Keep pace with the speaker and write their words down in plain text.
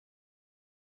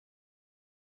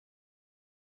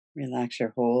Relax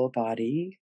your whole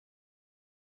body,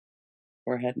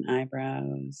 forehead and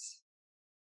eyebrows,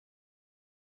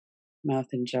 mouth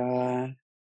and jaw,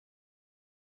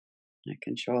 neck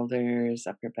and shoulders,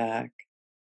 upper back,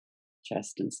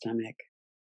 chest and stomach,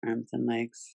 arms and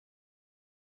legs.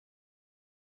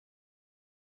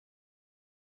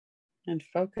 And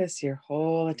focus your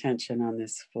whole attention on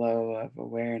this flow of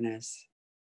awareness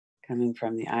coming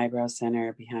from the eyebrow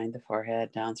center behind the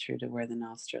forehead down through to where the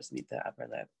nostrils meet the upper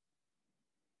lip.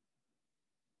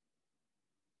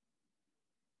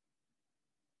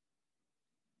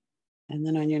 And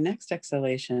then on your next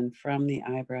exhalation from the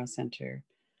eyebrow center,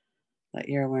 let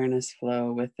your awareness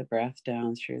flow with the breath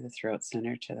down through the throat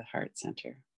center to the heart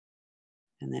center.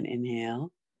 And then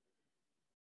inhale,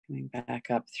 coming back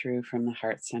up through from the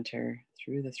heart center,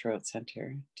 through the throat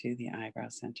center to the eyebrow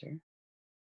center.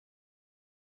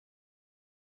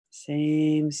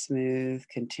 Same smooth,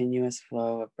 continuous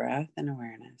flow of breath and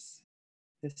awareness.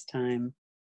 This time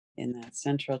in that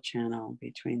central channel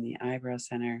between the eyebrow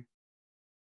center,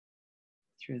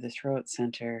 through the throat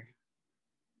center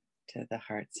to the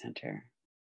heart center.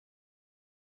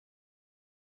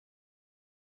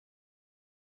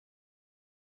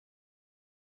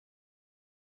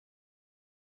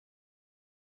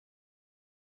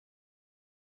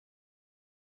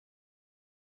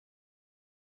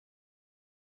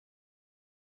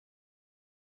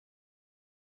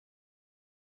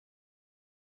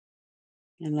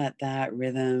 And let that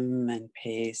rhythm and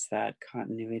pace, that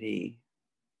continuity,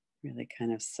 really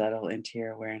kind of settle into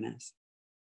your awareness.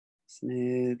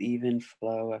 Smooth, even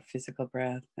flow of physical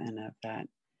breath and of that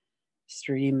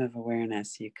stream of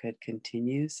awareness. You could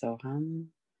continue, so hum,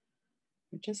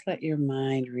 or just let your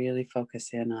mind really focus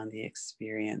in on the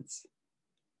experience.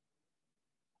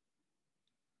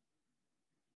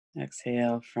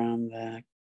 Exhale from the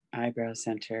eyebrow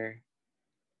center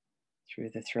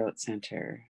through the throat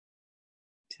center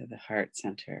to the heart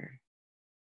center.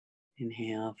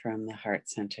 Inhale from the heart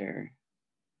center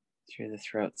through the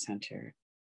throat center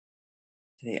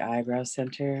to the eyebrow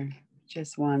center.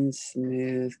 Just one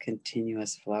smooth,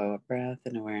 continuous flow of breath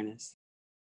and awareness.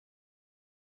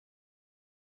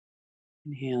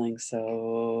 Inhaling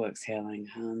so, exhaling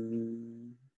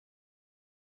hum.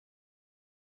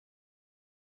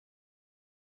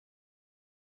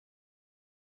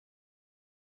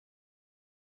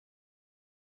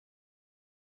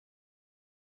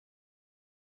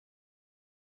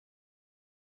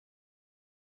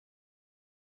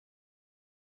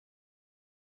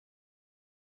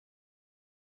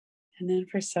 And then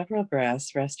for several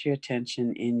breaths, rest your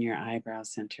attention in your eyebrow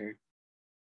center.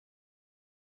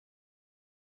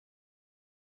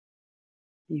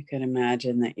 You could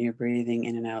imagine that you're breathing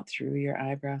in and out through your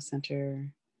eyebrow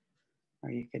center, or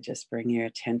you could just bring your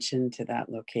attention to that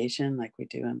location like we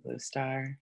do in Blue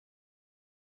Star.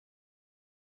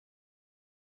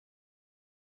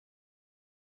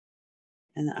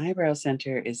 And the eyebrow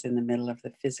center is in the middle of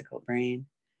the physical brain.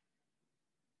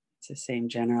 It's the same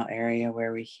general area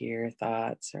where we hear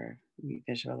thoughts or we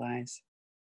visualize.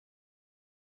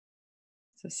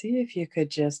 So see if you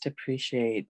could just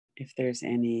appreciate if there's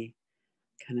any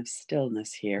kind of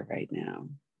stillness here right now.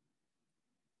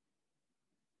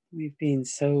 We've been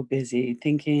so busy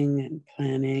thinking and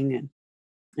planning and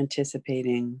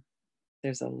anticipating.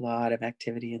 There's a lot of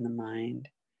activity in the mind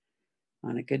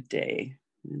on a good day.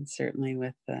 And certainly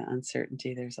with the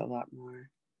uncertainty, there's a lot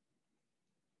more.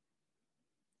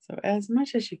 So, as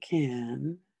much as you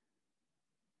can,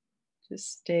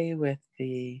 just stay with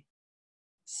the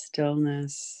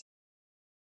stillness,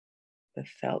 the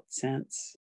felt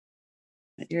sense.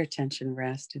 Let your attention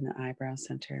rest in the eyebrow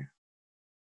center.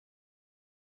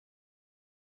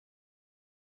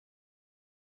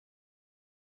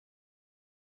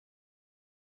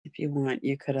 If you want,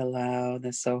 you could allow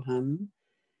the so hum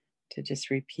to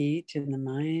just repeat in the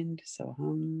mind. So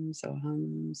hum, so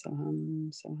hum, so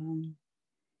hum, so hum.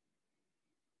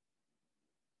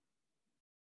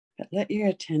 But let your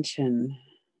attention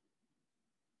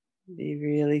be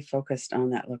really focused on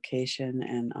that location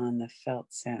and on the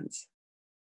felt sense.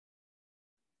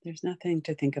 There's nothing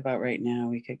to think about right now.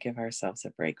 We could give ourselves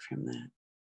a break from that.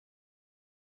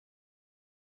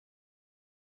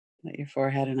 Let your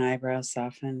forehead and eyebrows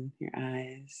soften, your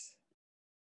eyes.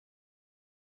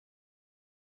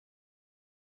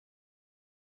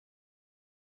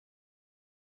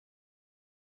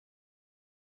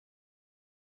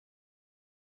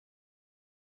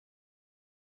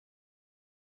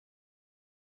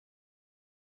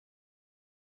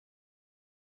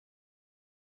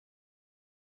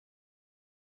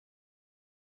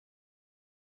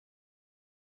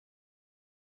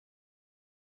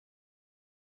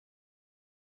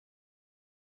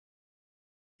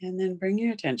 And then bring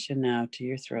your attention now to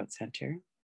your throat center.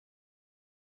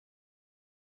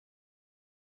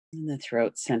 And the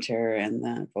throat center and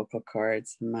the vocal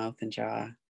cords, the mouth and jaw,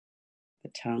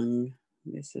 the tongue.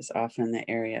 This is often the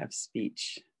area of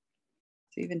speech.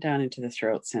 So even down into the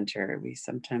throat center, we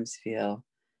sometimes feel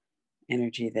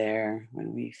energy there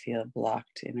when we feel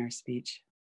blocked in our speech.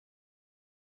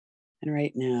 And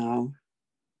right now,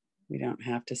 we don't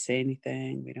have to say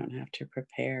anything. We don't have to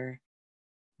prepare.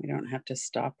 We don't have to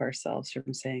stop ourselves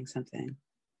from saying something.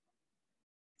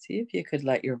 See if you could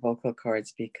let your vocal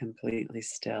cords be completely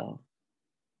still.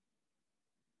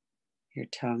 Your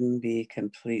tongue be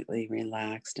completely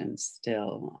relaxed and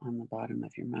still on the bottom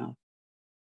of your mouth.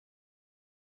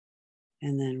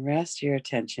 And then rest your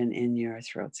attention in your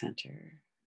throat center.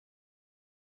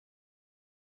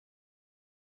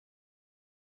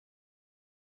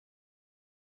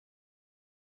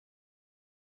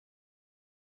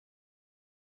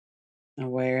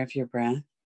 Aware of your breath.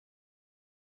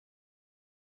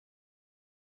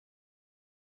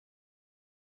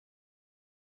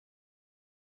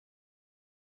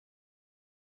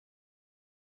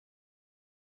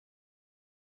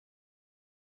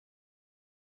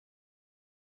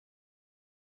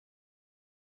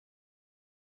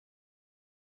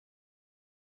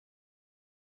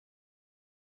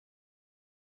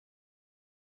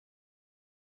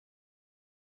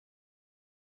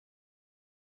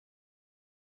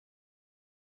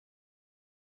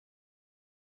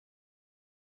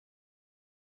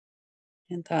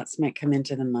 And thoughts might come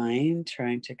into the mind,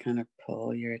 trying to kind of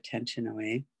pull your attention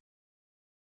away.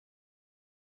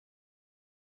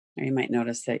 Or you might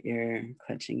notice that you're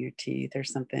clenching your teeth or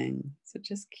something. So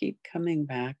just keep coming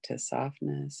back to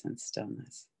softness and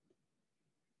stillness.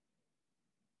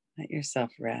 Let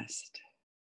yourself rest,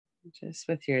 just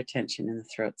with your attention in the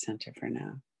throat center for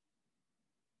now.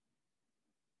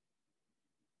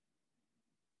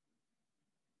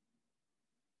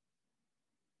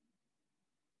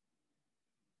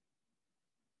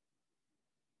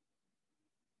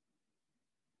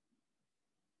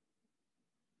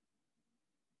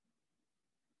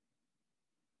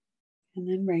 And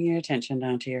then bring your attention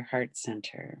down to your heart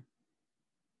center.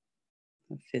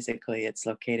 Physically, it's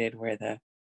located where the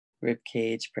rib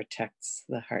cage protects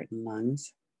the heart and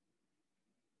lungs.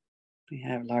 We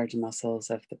have large muscles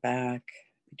of the back,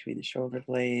 between the shoulder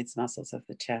blades, muscles of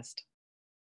the chest.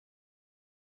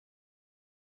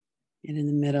 And in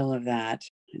the middle of that,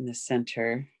 in the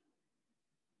center,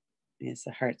 is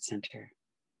the heart center.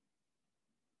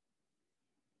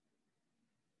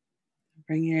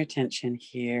 Bring your attention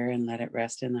here and let it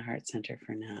rest in the heart center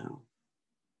for now.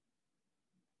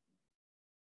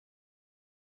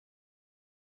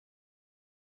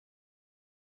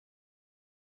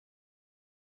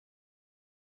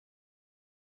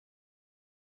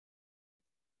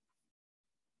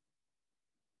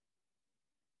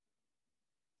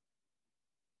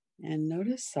 And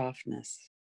notice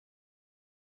softness.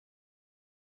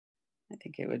 I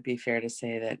think it would be fair to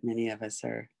say that many of us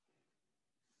are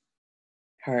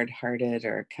hard-hearted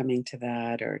or coming to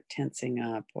that or tensing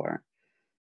up or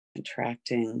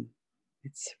contracting.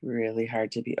 It's really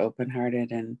hard to be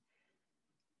open-hearted and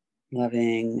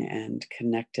loving and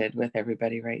connected with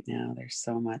everybody right now. There's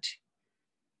so much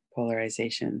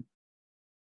polarization.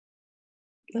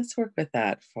 Let's work with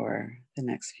that for the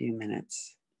next few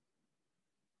minutes.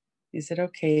 Is it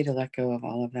okay to let go of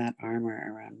all of that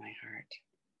armor around my heart?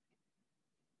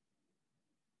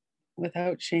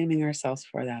 Without shaming ourselves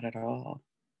for that at all.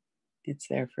 It's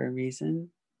there for a reason.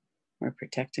 We're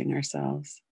protecting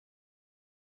ourselves.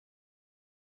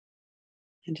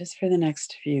 And just for the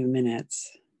next few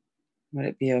minutes, would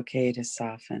it be okay to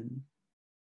soften?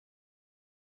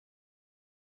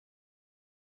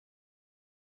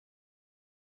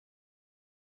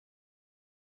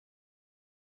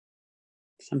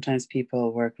 Sometimes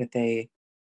people work with a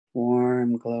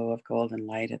warm glow of golden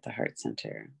light at the heart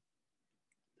center.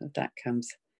 If that comes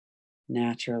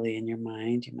naturally in your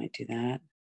mind, you might do that.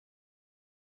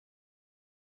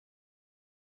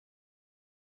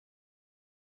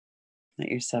 Let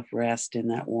yourself rest in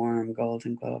that warm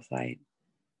golden glow of light.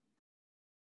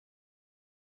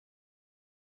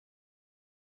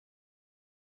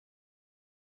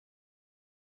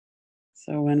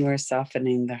 So when we're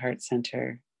softening the heart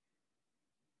center,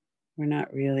 we're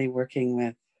not really working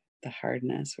with the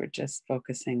hardness. We're just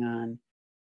focusing on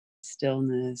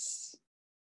stillness,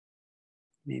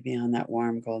 maybe on that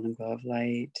warm golden glow of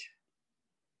light.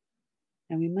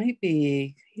 And we might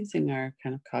be using our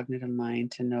kind of cognitive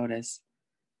mind to notice,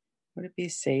 would it be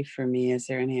safe for me? Is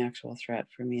there any actual threat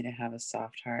for me to have a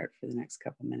soft heart for the next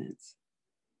couple minutes?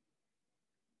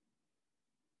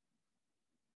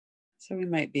 So we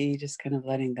might be just kind of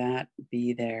letting that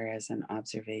be there as an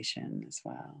observation as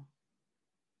well.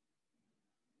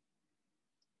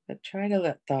 But try to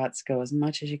let thoughts go as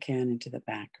much as you can into the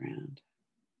background.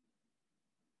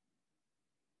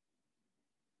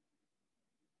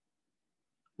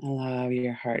 Allow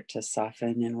your heart to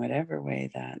soften in whatever way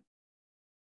that.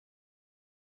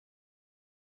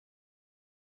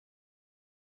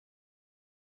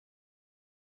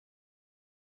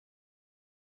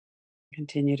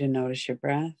 Continue to notice your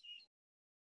breath,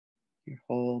 your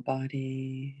whole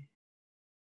body.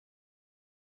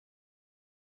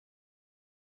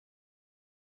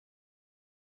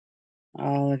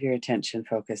 All of your attention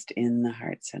focused in the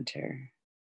heart center.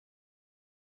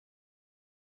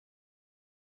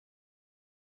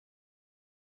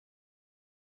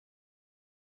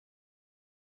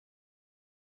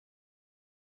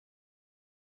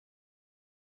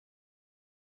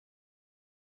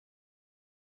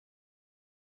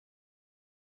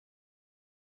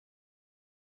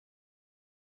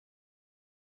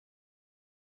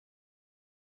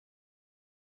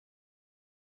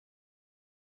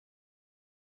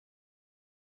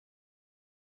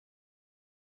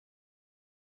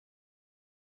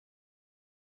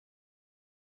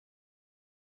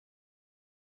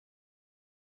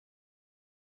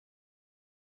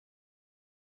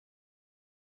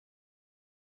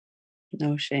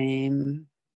 No shame.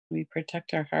 We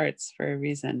protect our hearts for a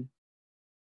reason.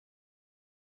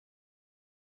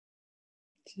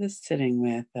 Just sitting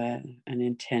with an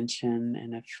intention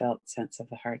and a felt sense of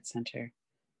the heart center.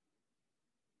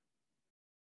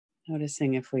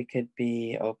 Noticing if we could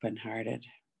be open hearted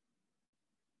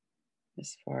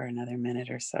just for another minute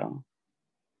or so.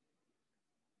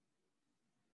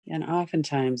 And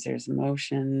oftentimes there's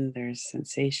emotion, there's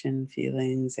sensation,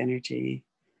 feelings, energy.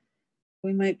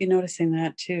 We might be noticing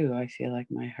that too. I feel like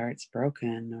my heart's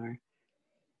broken, or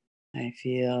I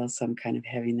feel some kind of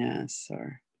heaviness,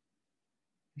 or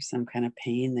there's some kind of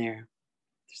pain there.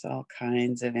 There's all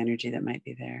kinds of energy that might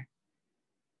be there.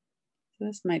 So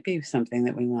this might be something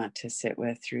that we want to sit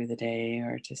with through the day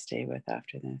or to stay with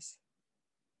after this.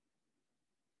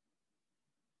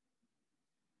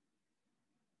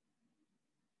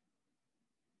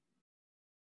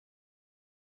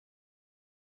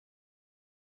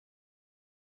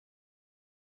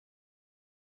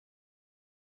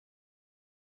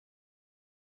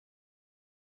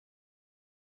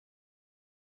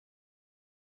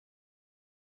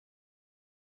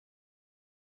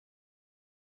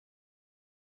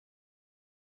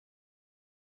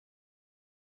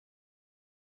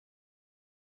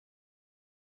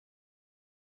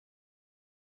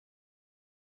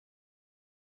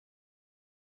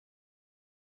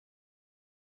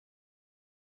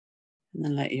 And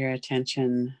then let your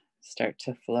attention start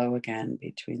to flow again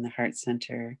between the heart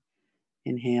center.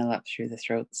 Inhale up through the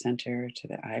throat center to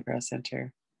the eyebrow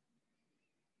center.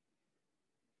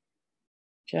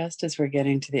 Just as we're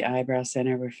getting to the eyebrow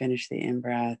center, we're finished the in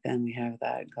breath and we have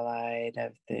that glide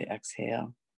of the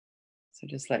exhale. So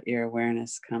just let your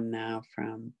awareness come now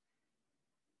from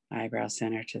eyebrow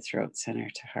center to throat center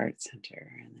to heart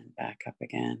center and then back up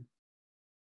again.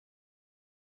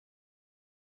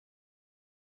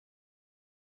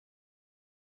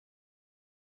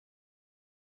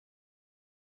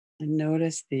 And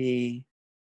notice the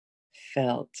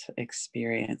felt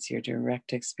experience, your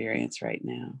direct experience right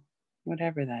now,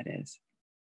 whatever that is.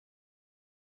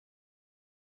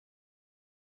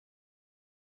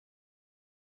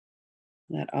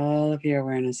 Let all of your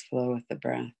awareness flow with the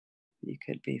breath. You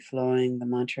could be flowing the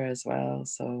mantra as well.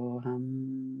 So,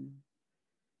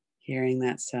 hearing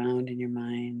that sound in your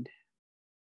mind.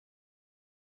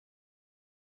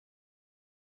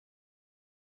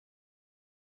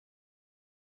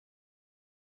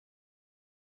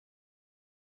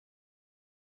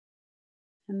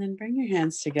 And then bring your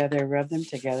hands together, rub them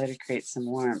together to create some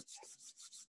warmth.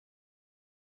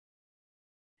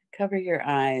 Cover your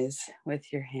eyes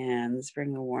with your hands.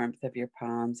 Bring the warmth of your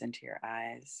palms into your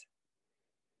eyes.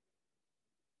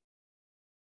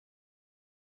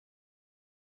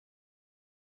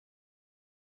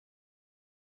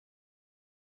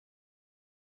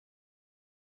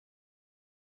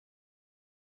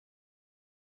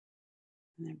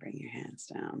 And then bring your hands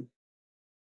down.